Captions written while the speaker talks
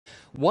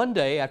One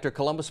day after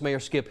Columbus Mayor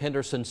Skip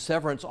Henderson's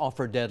severance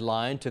offer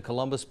deadline to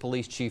Columbus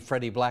Police Chief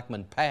Freddie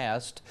Blackmon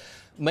passed,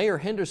 Mayor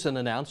Henderson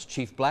announced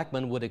Chief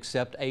Blackmon would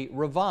accept a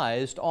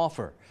revised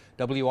offer.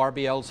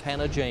 WRBL's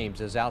Hannah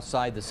James is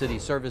outside the City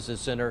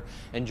Services Center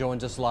and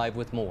joins us live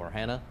with more.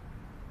 Hannah?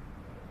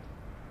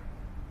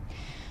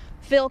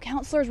 Phil,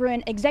 counselors were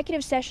in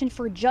executive session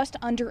for just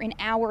under an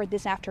hour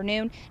this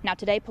afternoon. Now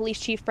today,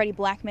 Police Chief Freddie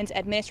Blackmon's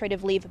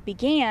administrative leave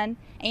began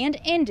and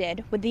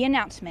ended with the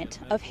announcement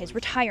of his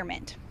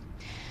retirement.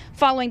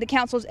 Following the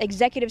council's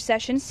executive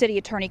session, City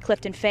Attorney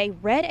Clifton Fay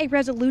read a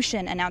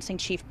resolution announcing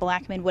Chief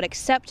Blackmon would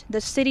accept the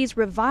city's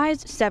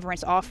revised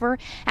severance offer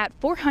at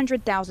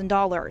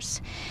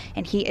 $400,000.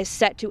 And he is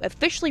set to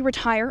officially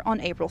retire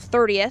on April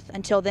 30th.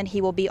 Until then, he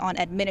will be on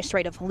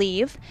administrative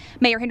leave.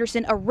 Mayor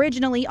Henderson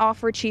originally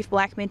offered Chief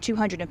Blackmon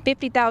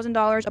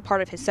 $250,000, a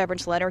part of his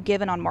severance letter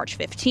given on March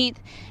 15th.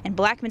 And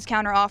Blackmon's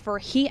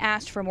counteroffer, he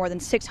asked for more than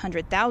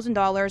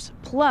 $600,000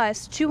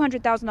 plus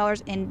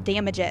 $200,000 in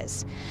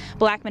damages.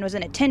 Blackmon was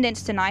in attendance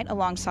tonight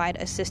alongside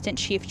Assistant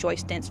Chief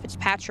Joyce Dents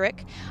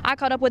Fitzpatrick. I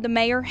caught up with the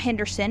Mayor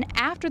Henderson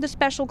after the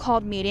special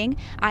called meeting.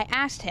 I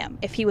asked him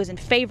if he was in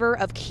favor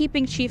of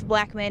keeping Chief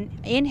Blackmon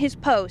in his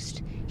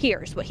post.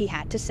 Here's what he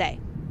had to say.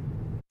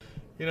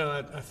 You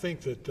know, I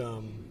think that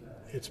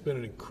it's been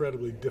an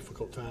incredibly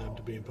difficult time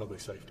to be in public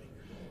safety.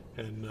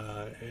 And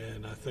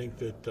I think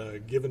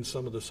that given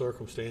some of the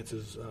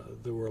circumstances,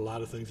 there were a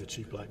lot of things that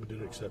Chief Blackmon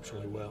did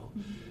exceptionally well.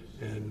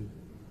 And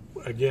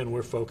again,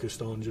 we're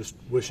focused on just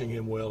wishing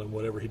him well in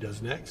whatever he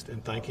does next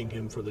and thanking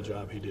him for the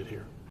job he did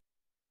here.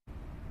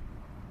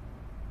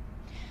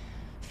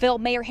 Phil,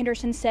 Mayor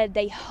Henderson said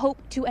they hope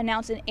to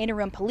announce an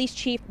interim police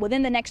chief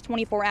within the next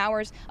 24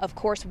 hours. Of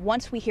course,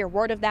 once we hear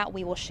word of that,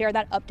 we will share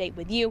that update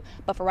with you.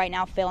 But for right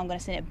now, Phil, I'm going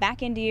to send it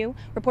back into you.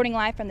 Reporting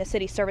live from the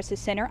City Services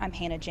Center, I'm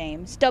Hannah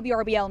James,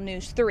 WRBL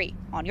News 3,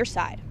 on your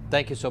side.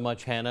 Thank you so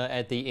much, Hannah.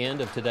 At the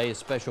end of today's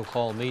special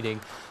call meeting,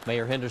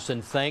 Mayor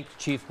Henderson thanked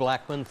Chief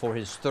Blackmon for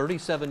his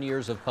 37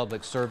 years of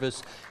public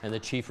service, and the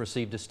chief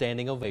received a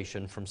standing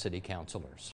ovation from city councilors.